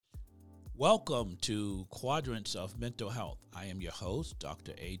Welcome to Quadrants of Mental Health. I am your host,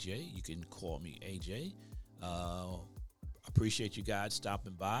 Dr. AJ. You can call me AJ. Appreciate you guys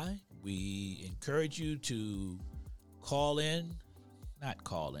stopping by. We encourage you to call in, not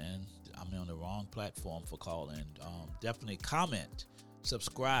call in. I'm on the wrong platform for call in. Definitely comment,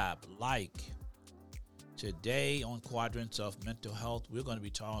 subscribe, like. Today on Quadrants of Mental Health, we're going to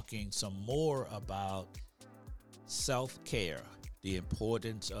be talking some more about self-care, the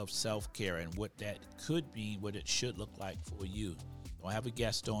importance of self-care and what that could be, what it should look like for you. I have a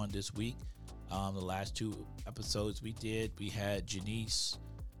guest on this week. The last two episodes we had Janice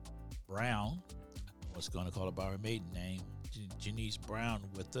Brown. I was going to call her by her maiden name, Janice Brown,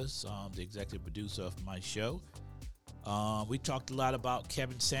 with us, the executive producer of my show. We talked a lot about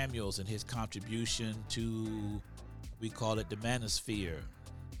Kevin Samuels and his contribution to, we call it the manosphere,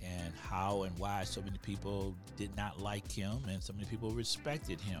 and how and why so many people did not like him and so many people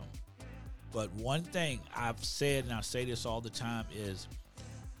respected him. But one thing I've said, and I say this all the time, is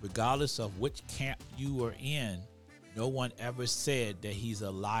regardless of which camp you are in, no one ever said that he's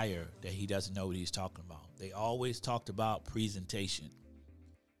a liar, that he doesn't know what he's talking about. They always talked about presentation.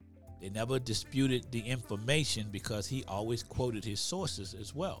 They never disputed the information because he always quoted his sources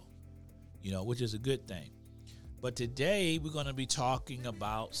as well, which is a good thing. But today we're going to be talking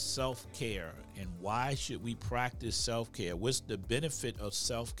about self-care and why should we practice self-care? What's the benefit of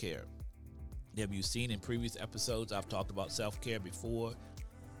self-care? Have you seen in previous episodes, I've talked about self-care before,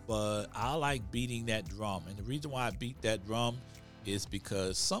 but I like beating that drum. And the reason why I beat that drum is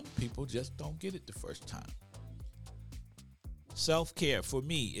because some people just don't get it the first time. Self-care for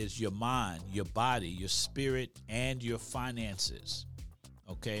me is your mind, your body, your spirit, and your finances.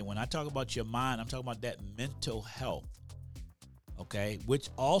 Okay, when I talk about your mind, I'm talking about that mental health. Okay, which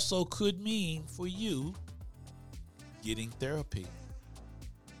also could mean for you getting therapy.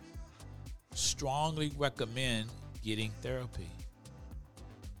 Strongly recommend getting therapy.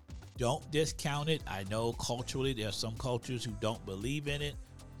 Don't discount it. I know culturally there are some cultures who don't believe in it,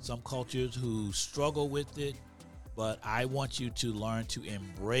 some cultures who struggle with it. But I want you to learn to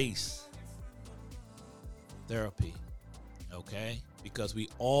embrace therapy, okay? Because we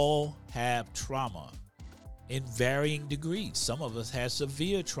all have trauma in varying degrees. Some of us have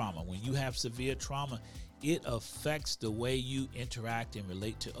severe trauma. When you have severe trauma, it affects the way you interact and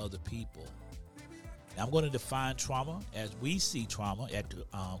relate to other people. Now, I'm going to define trauma as we see trauma at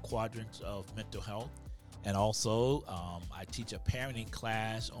Quadrants of Mental Health. And also, I teach a parenting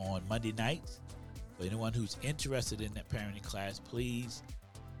class on Monday nights. For anyone who's interested in that parenting class, please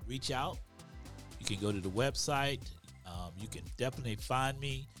reach out. You can go to the website. You can definitely find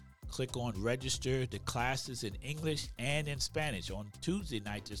me. Click on register. The class is in English and in Spanish. On Tuesday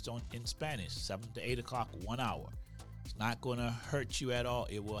nights, it's in Spanish, 7 to 8 o'clock, 1 hour. It's not going to hurt you at all.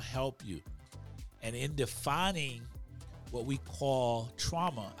 It will help you. And in defining what we call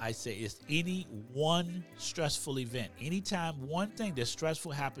trauma, I say it's any one stressful event. Anytime one thing that's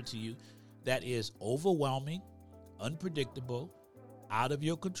stressful happened to you, that is overwhelming, unpredictable, out of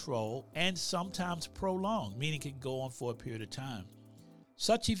your control, and sometimes prolonged, meaning it can go on for a period of time.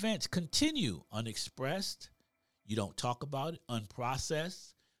 Such events continue unexpressed. You don't talk about it,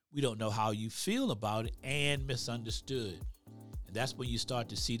 unprocessed. We don't know how you feel about it, and misunderstood. And that's when you start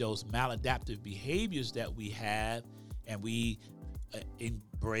to see those maladaptive behaviors that we have and we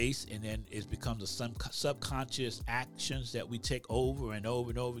embrace, and then it becomes a subconscious actions that we take over and over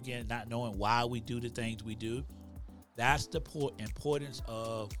and over again, not knowing why we do the things we do. That's the importance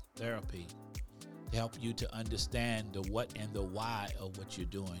of therapy, to help you to understand the what and the why of what you're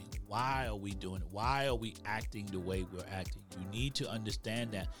doing. Why are we doing it? Why are we acting the way we're acting? You need to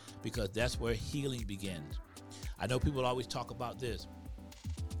understand that, because that's where healing begins. I know people always talk about this.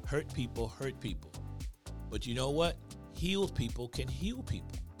 Hurt people. But you know what? Healed people can heal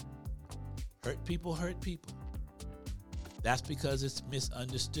people. Hurt people. That's because it's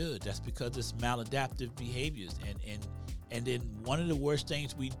misunderstood. That's because it's maladaptive behaviors. And then one of the worst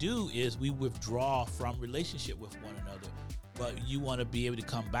things we do is we withdraw from relationship with one another. But you want to be able to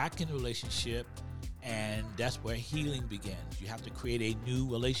come back in a relationship, and that's where healing begins. You have to create a new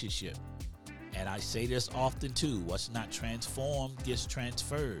relationship. And I say this often too, what's not transformed gets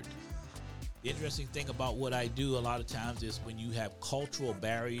transferred. The interesting thing about what I do a lot of times is when you have cultural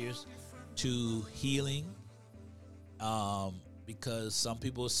barriers to healing, because some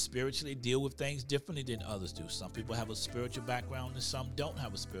people spiritually deal with things differently than others do. Some people have a spiritual background and some don't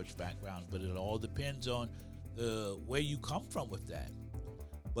have a spiritual background, but it all depends on where you come from with that.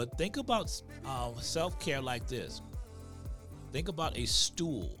 But think about self-care like this. Think about a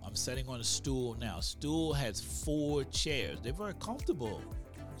stool. I'm sitting on a stool now. Stool has 4 chairs. They're very comfortable.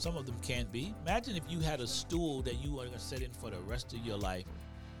 Some of them can't be. Imagine if you had a stool that you were going to sit in for the rest of your life,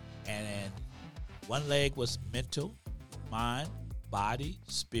 and one leg was mental, mind, body,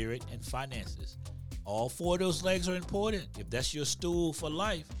 spirit, and finances. All four of those legs are important if that's your stool for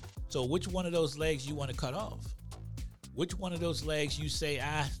life. So which one of those legs you want to cut off? Which one of those legs you say,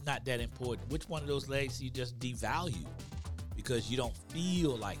 not that important? Which one of those legs you just devalue because you don't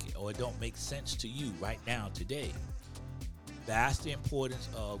feel like it or it don't make sense to you right now, today? That's the importance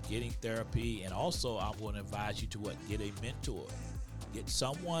of getting therapy. And also, I want to advise you to get a mentor. Get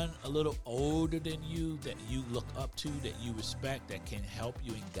someone a little older than you that you look up to, that you respect, that can help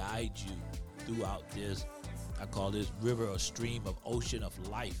you and guide you throughout this, I call this river or stream of ocean of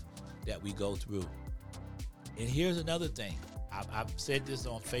life that we go through. And here's another thing. I've said this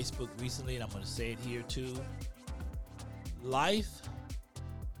on Facebook recently, and I'm going to say it here too. Life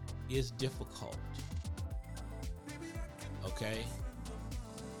is difficult. Okay?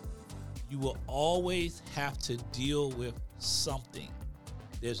 You will always have to deal with something.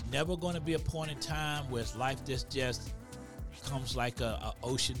 There's never going to be a point in time where life just comes like a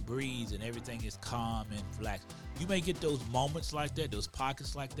ocean breeze and everything is calm and relaxed. You may get those moments like that, those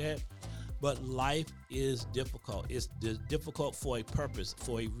pockets like that, but life is difficult. It's difficult for a purpose,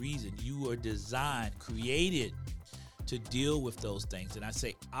 for a reason. You are designed, created to deal with those things. And I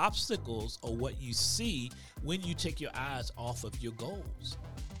say obstacles are what you see when you take your eyes off of your goals.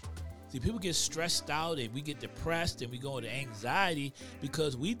 See, people get stressed out and we get depressed and we go into anxiety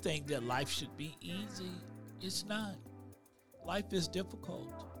because we think that life should be easy. It's not. Life is difficult.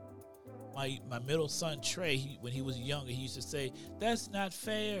 My middle son, Trey, when he was younger, he used to say, "That's not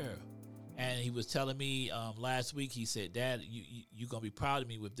fair." And he was telling me last week, he said, "Dad, you're going to be proud of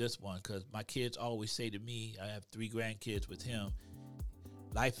me with this one," because my kids always say to me, I have 3 grandkids with him,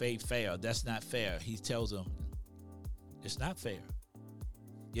 "Life ain't fair. That's not fair." He tells them, it's not fair.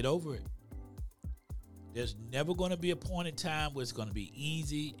 Get over it. There's never going to be a point in time where it's going to be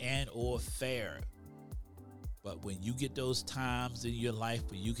easy and or fair. But when you get those times in your life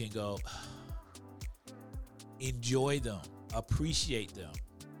where you can go, enjoy them, appreciate them.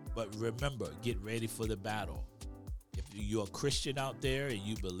 But remember, get ready for the battle. If you're a Christian out there and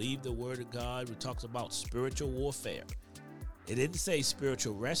you believe the word of God, it talks about spiritual warfare. It didn't say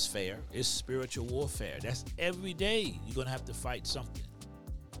spiritual rest fair. It's spiritual warfare. That's every day you're going to have to fight something.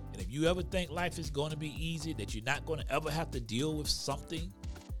 And if you ever think life is going to be easy, that you're not going to ever have to deal with something,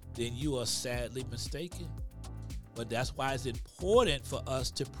 then you are sadly mistaken. But that's why it's important for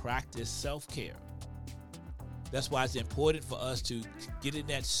us to practice self-care. That's why it's important for us to get in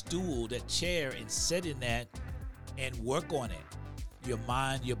that stool, that chair, and sit in that and work on it. Your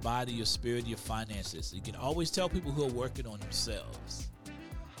mind, your body, your spirit, your finances. You can always tell people who are working on themselves.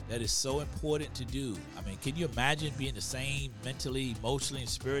 That is so important to do. I mean, can you imagine being the same mentally, emotionally, and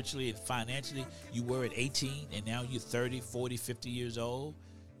spiritually, and financially you were at 18, and now you're 30, 40, 50 years old?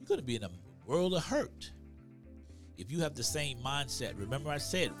 You're going to be in a world of hurt if you have the same mindset. Remember I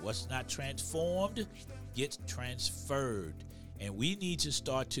said, what's not transformed gets transferred. And we need to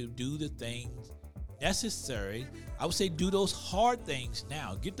start to do the things necessary. I would say do those hard things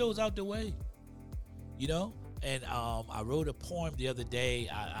now. Get those out the way. You know? And I wrote a poem the other day.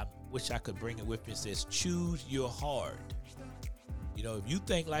 I wish I could bring it with me. It says, choose your hard. You know, if you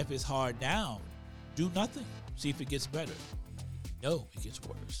think life is hard now, do nothing. See if it gets better. No, it gets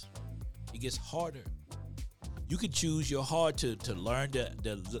worse. It gets harder. You can choose your hard to learn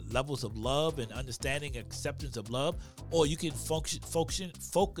the levels of love and understanding and acceptance of love, or you can focus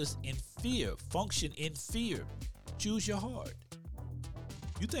in fear, function in fear. Choose your hard.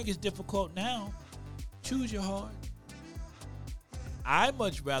 You think it's difficult now, choose your hard. I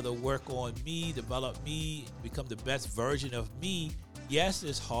much rather work on me, develop me, become the best version of me. Yes,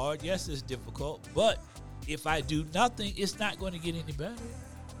 it's hard. Yes, it's difficult. But if I do nothing, it's not going to get any better.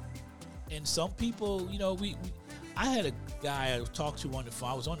 And some people, you know, I had a guy I talked to on the phone.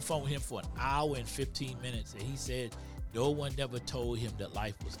 I was on the phone with him for an hour and 15 minutes, and he said no one never told him that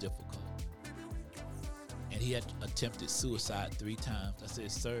life was difficult. And he had attempted suicide 3 times. I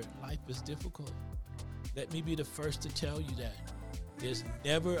said, sir, life is difficult. Let me be the first to tell you that. There's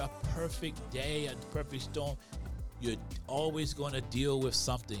never a perfect day, a perfect storm. You're always going to deal with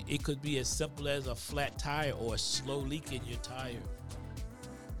something. It could be as simple as a flat tire or a slow leak in your tire.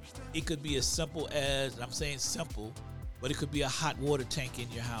 It could be as simple as, and I'm saying simple, but it could be a hot water tank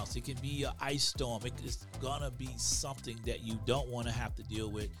in your house. It can be an ice storm. It's going to be something that you don't want to have to deal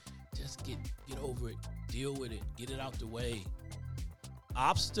with. Just get over it. Deal with it. Get it out the way.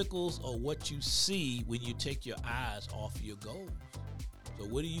 Obstacles are what you see when you take your eyes off your goals. So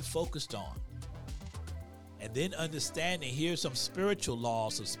what are you focused on? And then understanding, here's some spiritual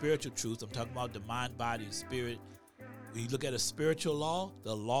laws, some spiritual truths. I'm talking about the mind, body, and spirit. When you look at a spiritual law,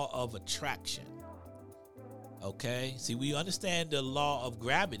 the law of attraction. Okay? See, we understand the law of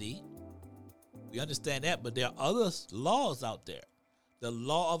gravity. We understand that, but there are other laws out there. The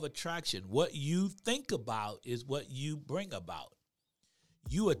law of attraction. What you think about is what you bring about.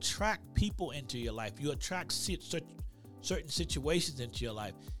 You attract people into your life. You attract certain situations into your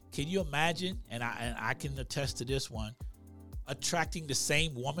life. Can you imagine, and I can attest to this one, attracting the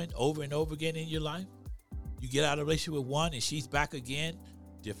same woman over and over again in your life? You get out of a relationship with one and she's back again,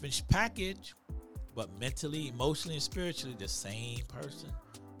 different package, but mentally, emotionally, and spiritually, the same person.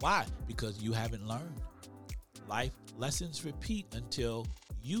 Why? Because you haven't learned. Life lessons repeat until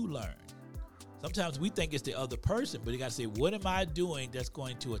you learn. Sometimes we think it's the other person, but you got to say, what am I doing that's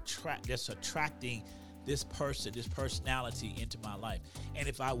going to attracting this person, this personality into my life? And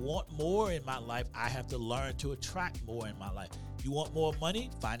if I want more in my life, I have to learn to attract more in my life. You want more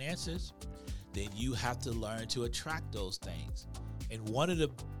money, finances, then you have to learn to attract those things. And one of the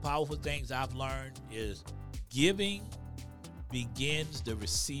powerful things I've learned is giving begins the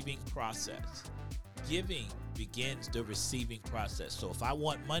receiving process. Giving begins the receiving process. So if I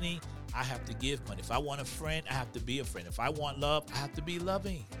want money, I have to give money. If I want a friend, I have to be a friend. If I want love, I have to be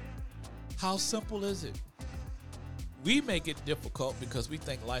loving. How simple is it? We make it difficult because we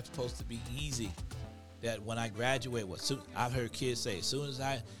think life's supposed to be easy. That when I graduate, I've heard kids say, as soon as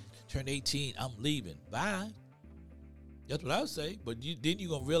I turn 18, I'm leaving. Bye. That's what I would say. But then you're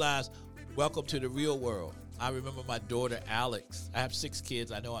going to realize, welcome to the real world. I remember my daughter, Alex. I have 6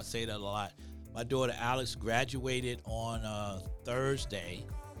 kids. I know I say that a lot. My daughter, Alex, graduated on Thursday.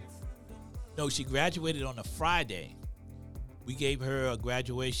 No, she graduated on a Friday. We gave her a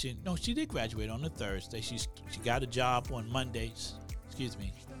graduation. No, she did graduate on a Thursday. She got a job on Mondays. Excuse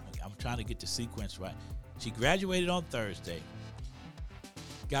me. I'm trying to get the sequence right. She graduated on Thursday.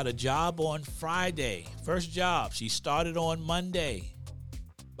 Got a job on Friday. First job. She started on Monday.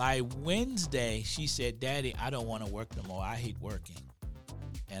 By Wednesday, she said, Daddy, I don't want to work no more. I hate working.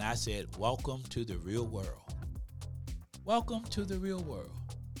 And I said, welcome to the real world. Welcome to the real world.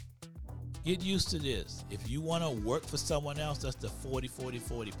 Get used to this. If you want to work for someone else, that's the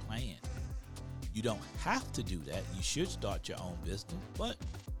 40-40-40 plan. You don't have to do that. You should start your own business, but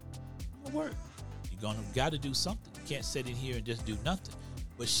it'll work. You're got to do something. You can't sit in here and just do nothing.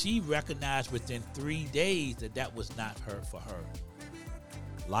 But she recognized within 3 days that was not for her.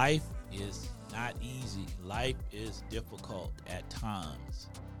 Life is not easy. Life is difficult at times.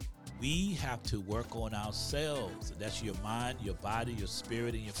 We have to work on ourselves. That's your mind, your body, your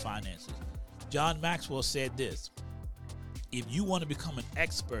spirit, and your finances. John Maxwell said this: if you want to become an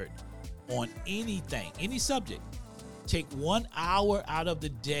expert on anything, any subject, take 1 hour out of the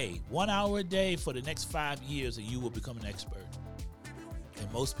day, 1 hour a day for the next 5 years, and you will become an expert.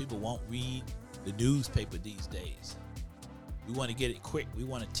 And most people won't read the newspaper these days. We want to get it quick. We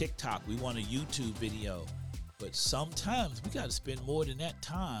want a TikTok. We want a YouTube video. But sometimes we got to spend more than that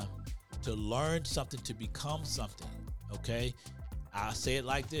time to learn something, to become something, okay? I'll say it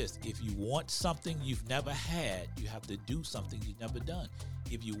like this. If you want something you've never had, you have to do something you've never done.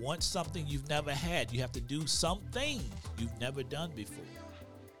 If you want something you've never had, you have to do something you've never done before.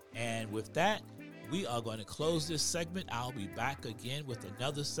 And with that, we are going to close this segment. I'll be back again with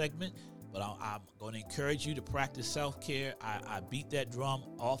another segment, but I'm going to encourage you to practice self-care. I beat that drum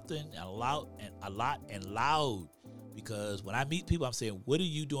often and a lot and loud, because when I meet people, I'm saying, what are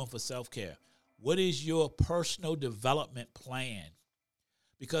you doing for self-care? What is your personal development plan?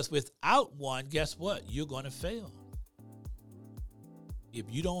 Because without one, guess what? You're going to fail. If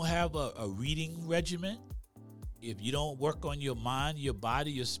you don't have a reading regimen, if you don't work on your mind, your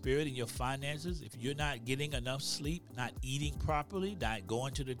body, your spirit, and your finances, if you're not getting enough sleep, not eating properly, not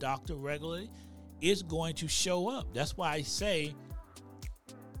going to the doctor regularly, it's going to show up. That's why I say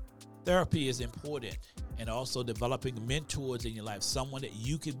therapy is important, and also developing mentors in your life, someone that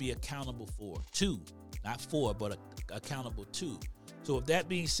you can be accountable to, not for, but accountable to. So with that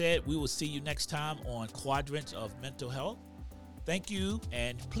being said, we will see you next time on Quadrants of Mental Health. Thank you,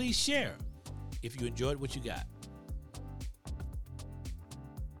 and please share if you enjoyed what you got.